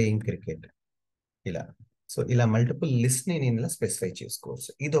 తర్వాత ప్లేయింగ్ క్రికెట్, ఇలా. సో ఇలా మల్టిపుల్ లిస్ట్ ని నేను ఇలా స్పెసిఫై చేసుకోవచ్చు,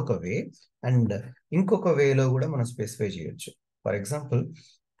 ఇది ఒక వే. అండ్ ఇంకొక వేలో కూడా మనం స్పెసిఫై చేయొచ్చు. ఫర్ ఎగ్జాంపుల్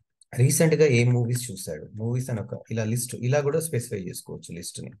రీసెంట్ గా ఏ మూవీస్ చూసాడు, మూవీస్ అని ఒక ఇలా లిస్ట్ ఇలా కూడా స్పెసిఫై చేసుకోవచ్చు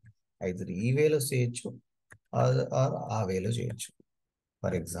లిస్ట్ ని. అయితే ఈ వేలో చేయొచ్చు ఆర్ ఆ వేలో చేయొచ్చు.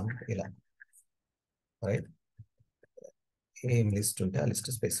 ఫర్ ఎగ్జాంపుల్ ఇలా, రైట్? ఏం లిస్ట్ ఉంటే ఆ లిస్ట్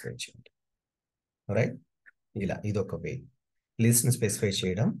స్పెసిఫై చేయండి, రైట్? ఇలా ఇదొక వే, లిస్ట్ ని స్పెసిఫై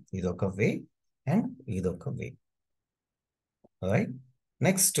చేయడం ఇదొక వే, అండ్ ఇదొక వే, రైట్?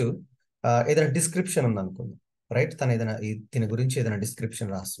 నెక్స్ట్ ఏదైనా డిస్క్రిప్షన్ ఉంది అనుకుందాం, రైట్? తను ఏదైనా దీని గురించి ఏదైనా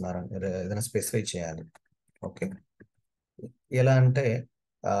డిస్క్రిప్షన్ రాస్తున్నారు, ఏదైనా స్పెసిఫై చేయాలి, ఓకే? ఎలా అంటే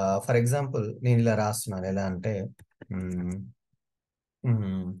ఫర్ ఎగ్జాంపుల్ నేను ఇలా రాస్తున్నాను, ఎలా అంటే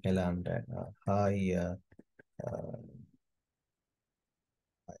మ్మ్, ఎలా అంటే hi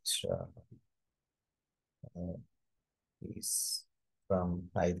is from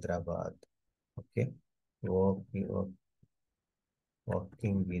Hyderabad, okay,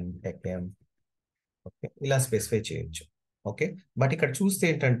 working in tech, okay, ఇలా స్పెసిఫై చేయొచ్చు, ఓకే? బట్ ఇక్కడ చూస్తే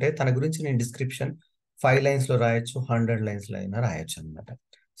ఏంటంటే తన గురించి నేను డిస్క్రిప్షన్ 5 లైన్స్ లో రాయొచ్చు, 100 లైన్స్ లో అయినా రాయొచ్చు అనమాట.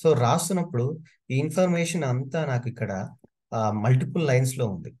 సో రాస్తున్నప్పుడు ఈ ఇన్ఫర్మేషన్ అంతా నాకు ఇక్కడ మల్టిపుల్ లైన్స్ లో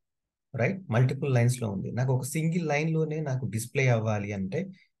ఉంది, రైట్? మల్టిపుల్ లైన్స్ లో ఉంది. నాకు ఒక సింగిల్ లైన్ లోనే నాకు డిస్ప్లే అవ్వాలి అంటే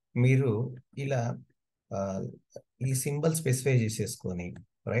మీరు ఇలా ఆ, ఈ సింబల్ స్పెసిఫై చేసేసుకొని,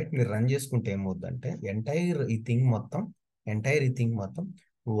 రైట్, మీరు రన్ చేసుకుంటే ఏమవుద్దంటే ఎంటైర్ ఈ థింగ్ మొత్తం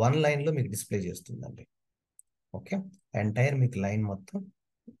 1 లైన్ లో మీకు డిస్ప్లే చేస్తుందండి, ఓకే? ఎంటైర్ మీకు లైన్ మొత్తం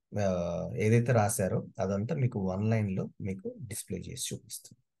ఆ, ఏదైతే రాశారో అదంతా మీకు 1 లైన్ లో మీకు డిస్ప్లే చేసి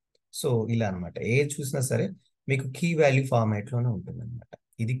చూపిస్తుంది. సో ఇలా అన్నమాట, ఏ చూసినా సరే మీకు కీ వాల్యూ ఫార్మాట్ లోనే ఉంటుంది అనమాట.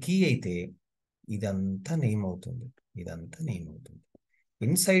 ఇది కీ అయితే ఇదంతా నేమ్ అవుతుంది, ఇదంతా నేమ్ అవుతుంది.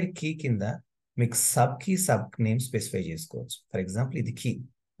 ఇన్సైడ్ కీ కింద మీకు సబ్ నేమ్ స్పెసిఫై చేసుకోవచ్చు. ఫర్ ఎగ్జాంపుల్ ఇది కీ,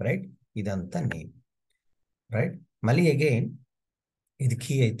 రైట్? ఇదంతా నేమ్, రైట్? మళ్ళీ అగైన్ ఇది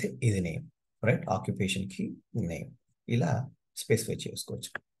కీ అయితే ఇది name, right? Occupation key name, ఇలా స్పెసిఫై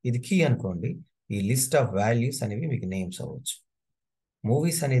చేసుకోవచ్చు. ఇది కీ అనుకోండి, ఈ లిస్ట్ ఆఫ్ వాల్యూస్ అనేవి మీకు నేమ్స్ అవ్వచ్చు.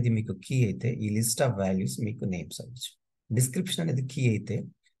 మూవీస్ అనేది మీకు కీ అయితే ఈ లిస్ట్ ఆఫ్ వాల్యూస్ మీకు నేమ్స్ అవ్వచ్చు. డిస్క్రిప్షన్ అనేది కీ అయితే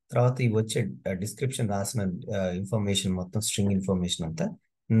తర్వాత ఇవి వచ్చే డిస్క్రిప్షన్ రాసిన ఇన్ఫర్మేషన్ మొత్తం స్ట్రింగ్ ఇన్ఫర్మేషన్ అంతా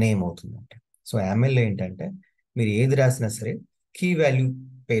నేమ్ అవుతుందంట. సో ML ఏంటంటే మీరు ఏది రాసినా సరే కీ వాల్యూ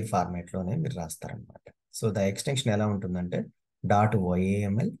పేర్ ఫార్మాట్ లోనే మీరు రాస్తారనమాట. సో ద ఎక్స్టెన్షన్ ఎలా ఉంటుందంటే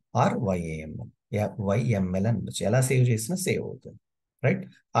 .yaml ఆర్ YAML, YML అని ఎలా సేవ్ చేసినా సేవ్ అవుతుంది. రైట్?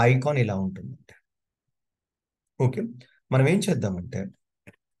 ఆ ఐకాన్ ఇలా ఉంటుంది. ఓకే, మనం ఏం చేద్దామంటే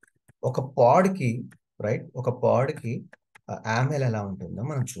ఒక పాడ్కి, రైట్, ఒక పాడ్కి యామెల్ ఎలా ఉంటుందో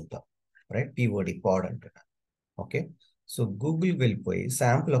మనం చూద్దాం. రైట్, పిఓడి పాడ్ అంటున్నా. ఓకే, సో గూగుల్ వెళ్ళిపోయి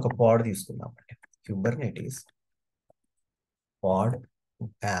శాంపుల్ ఒక పాడ్ తీసుకుందాం అంటే క్యూబర్నెటీస్ పాడ్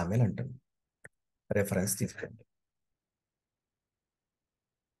యామెల్ అంటుంది. రెఫరెన్స్ తీసుకోండి.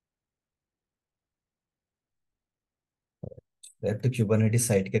 డైరెక్ట్ క్యూబర్నెటీస్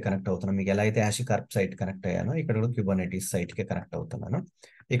సైట్కే కనెక్ట్ అవుతున్నాను. మీకు ఎలా అయితే హ్యాషికార్ప్ సైట్ కనెక్ట్ అయ్యానో ఇక్కడ కూడా క్యూబర్నెటీస్ సైట్కే కనెక్ట్ అవుతున్నాను.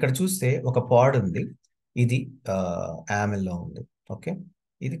 ఇక్కడ చూస్తే ఒక పాడ్ ఉంది, ఇది యామెల్లో ఉంది. ఓకే,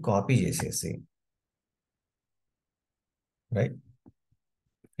 ఇది కాపీ చేసేసి రైట్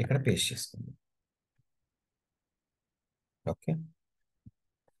ఇక్కడ పేస్ట్ చేసుకుంది. ఓకే,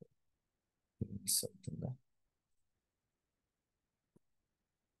 మిస్ అవుతుందా?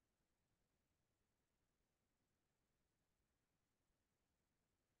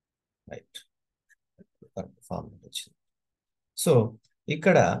 రైట్, కరెక్ట్ ఫార్మాట్ వచ్చింది. సో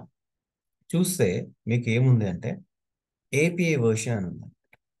ఇక్కడ చూస్తే మీకు ఏముంది అంటే ఏపీఐ వర్షన్ అని ఉంది.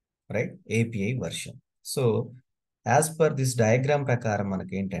 Right, API version. So as per this diagram ప్రకారం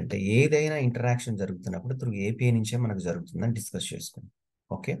మనకి ఏంటంటే ఏదైనా ఇంటరాక్షన్ జరుగుతున్నప్పుడు త్రూ ఏపీఐ నుంచే మనకు జరుగుతుందని డిస్కస్ చేసుకున్నాం.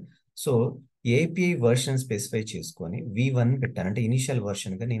 Okay, so API version specify చేసుకొని V1 పెట్టాను. అంటే ఇనిషియల్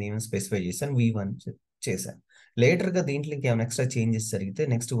వర్షన్గా నేను ఏమైనా స్పెసిఫై చేశాను, V1 చేశాను. లేటర్గా దీంట్లో ఇంకేమైనా ఎక్స్ట్రా చేంజెస్ జరిగితే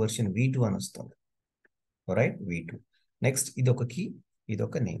నెక్స్ట్ వర్షన్ V2 అని వస్తుంది. Right, V2. నెక్స్ట్ ఇదొక కీ,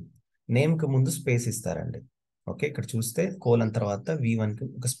 ఇదొక నేమ్. నేమ్కి ముందు స్పేస్ ఇస్తారండి. ఓకే, ఇక్కడ చూస్తే కోలన్ తర్వాత V1కి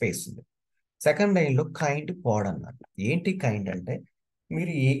ఒక స్పేస్ ఉంది. సెకండ్ లైన్లో కైండ్ పాడ్ అన్నారు. ఏంటి కైండ్ అంటే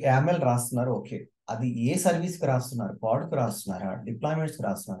మీరు ఏ యామెల్ రాస్తున్నారు, ఓకే, అది ఏ సర్వీస్కి రాస్తున్నారు, పాడ్కి రాస్తున్నారా, డిప్లాయ్మెంట్స్కి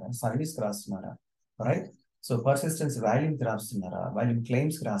రాస్తున్నారా, సర్వీస్కి రాస్తున్నారా, రైట్? సో పర్సిస్టెన్స్ వాల్యూమ్కి రాస్తున్నారా, వాల్యూమ్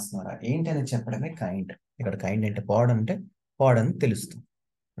క్లెయిమ్స్కి రాస్తున్నారా, ఏంటి అని చెప్పడమే కైండ్. ఇక్కడ కైండ్ అంటే పాడ్ అంటే పాడ్ అని తెలుస్తుంది.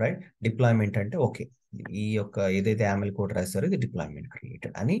 రైట్, డిప్లాయ్మెంట్ అంటే ఓకే, ఈ యొక్క ఏదైతే యామెల్ కోడ్ రాస్తారో ఇది డిప్లాయ్మెంట్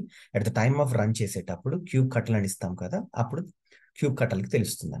క్రియేటెడ్ అని at the time of run చేసేటప్పుడు క్యూబ్ కట్టలు అని ఇస్తాం కదా, అప్పుడు క్యూబ్ కట్టలకి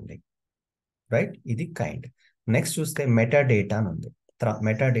తెలుస్తుందండి. రైట్, ఇది కైండ్. నెక్స్ట్ చూస్తే మెటా డేటా అని ఉంది.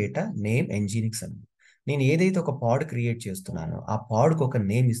 మెటా డేటా నేమ్ ఎన్జినిక్స్ అని. నేను ఏదైతే ఒక పాడ్ క్రియేట్ చేస్తున్నానో ఆ పాడ్కి ఒక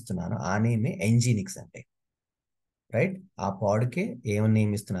నేమ్ ఇస్తున్నానో ఆ నేమే ఎన్జినిక్స్ అంటే. రైట్, ఆ పాడ్కి ఏమని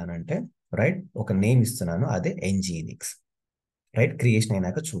నేమ్ ఇస్తున్నానంటే రైట్ ఒక నేమ్ ఇస్తున్నాను, అదే ఎన్జినిక్స్. రైట్, క్రియేషన్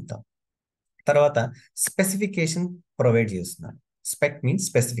అయినాక చూద్దాం. తర్వాత స్పెసిఫికేషన్ ప్రొవైడ్ చేస్తున్నాను. Spec means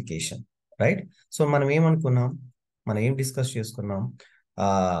specification. Right, so మనం ఏమనుకున్నాం, మనం ఏం డిస్కస్ చేసుకున్నాం, ఆ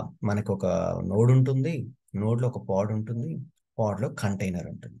మనకు ఒక నోడ్ ఉంటుంది, నోడ్లో ఒక పాడ్ ఉంటుంది, పాడ్లో కంటైనర్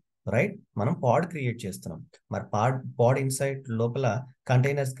ఉంటుంది. రైట్, మనం పాడ్ క్రియేట్ చేస్తున్నాం. మరి పాడ్ ఇన్సైడ్ లోపల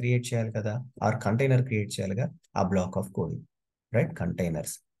కంటైనర్స్ క్రియేట్ చేయాలి కదా, ఆర్ కంటైనర్ క్రియేట్ చేయాలిగా, ఆ black of coding. Right,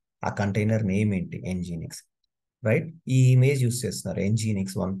 containers. ఆ కంటైనర్ నేమ్ ఏంటి, ఎన్జినిక్స్. రైట్, ఈ ఇమేజ్ యూస్ చేస్తున్నారు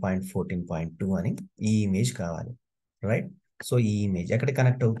ఎన్జినిక్స్ 1.14.2 అని. ఈ ఇమేజ్ కావాలి. రైట్, సో ఈ ఇమేజ్ ఎక్కడ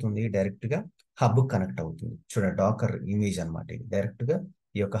కనెక్ట్ అవుతుంది, డైరెక్ట్ గా హబ్ కనెక్ట్ అవుతుంది. చూడండి, డాకర్ ఇమేజ్ అనమాట ఇది. డైరెక్ట్ గా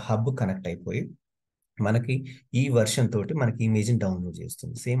ఈ యొక్క హబ్ కనెక్ట్ అయిపోయి మనకి ఈ వర్షన్ తోటి మనకి ఇమేజ్ని డౌన్లోడ్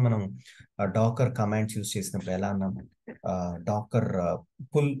చేస్తుంది. సేమ్ మనం డాకర్ కమాండ్స్ యూస్ చేసినప్పుడు ఎలా అన్నాం, డాకర్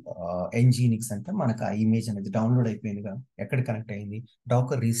పుల్ ఎన్జినిక్స్ అంటే మనకు ఆ ఇమేజ్ అనేది డౌన్లోడ్ అయిపోయిందిగా, ఎక్కడ కనెక్ట్ అయింది,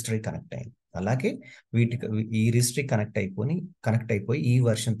 డాకర్ రిజిస్ట్రీ కనెక్ట్ అయింది. అలాగే వీటికి ఈ రిజిస్ట్రీ కనెక్ట్ అయిపోయి ఈ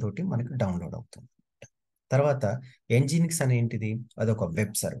వర్షన్ తోటి మనకి డౌన్లోడ్ అవుతుంది. తర్వాత ఎన్జినిక్స్ అని ఏంటిది, అదొక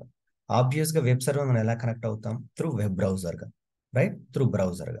వెబ్ సర్వర్. ఆబ్వియస్ గా వెబ్ సర్వర్ మనం ఎలా కనెక్ట్ అవుతాం, త్రూ వెబ్ బ్రౌజర్ గా. రైట్, త్రూ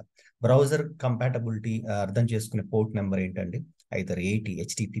బ్రౌజర్ గా. బ్రౌజర్ కంపాటబిలిటీ అర్థం చేసుకునే పోర్ట్ నెంబర్ ఏంటండి, అయితే 80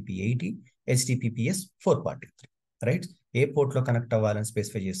 హెచ్టిపిపి 80 హెచ్టిపిపిఎస్ 443. రైట్, ఏ పోర్ట్ లో కనెక్ట్ అవ్వాలని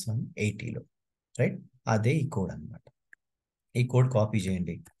స్పెసిఫై చేస్తున్నాం, 80లో. రైట్, అదే ఈ కోడ్ అనమాట. ఈ కోడ్ కాపీ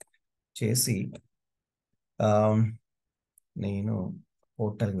చేయండి, చేసి నేను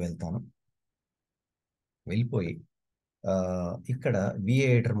పోర్టల్కి వెళ్తాను. వెళ్ళిపోయి ఇక్కడ విఏ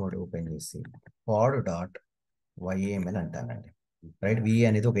ఎడిటర్ మోడ్ ఓపెన్ చేసి పాడ్ డాట్ వైఏఎంఎల్ అంటానండి. రైట్, విఏ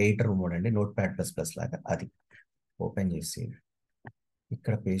అనేది ఒక ఎడిటర్ మోడ్ అండి, నోట్ ప్యాడ్ ప్లస్ ప్లస్ లాగా. అది ఓపెన్ చేసి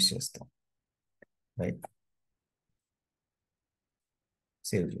ఇక్కడ పేస్ట్ చేస్తాం. రైట్,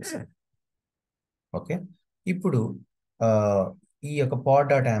 సేవ్ చేస్తాం. ఓకే, ఇప్పుడు ఈ యొక్క పాడ్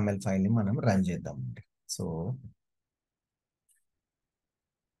డాట్ ఎంఎల్ ఫైల్ని మనం రన్ చేద్దామండి. సో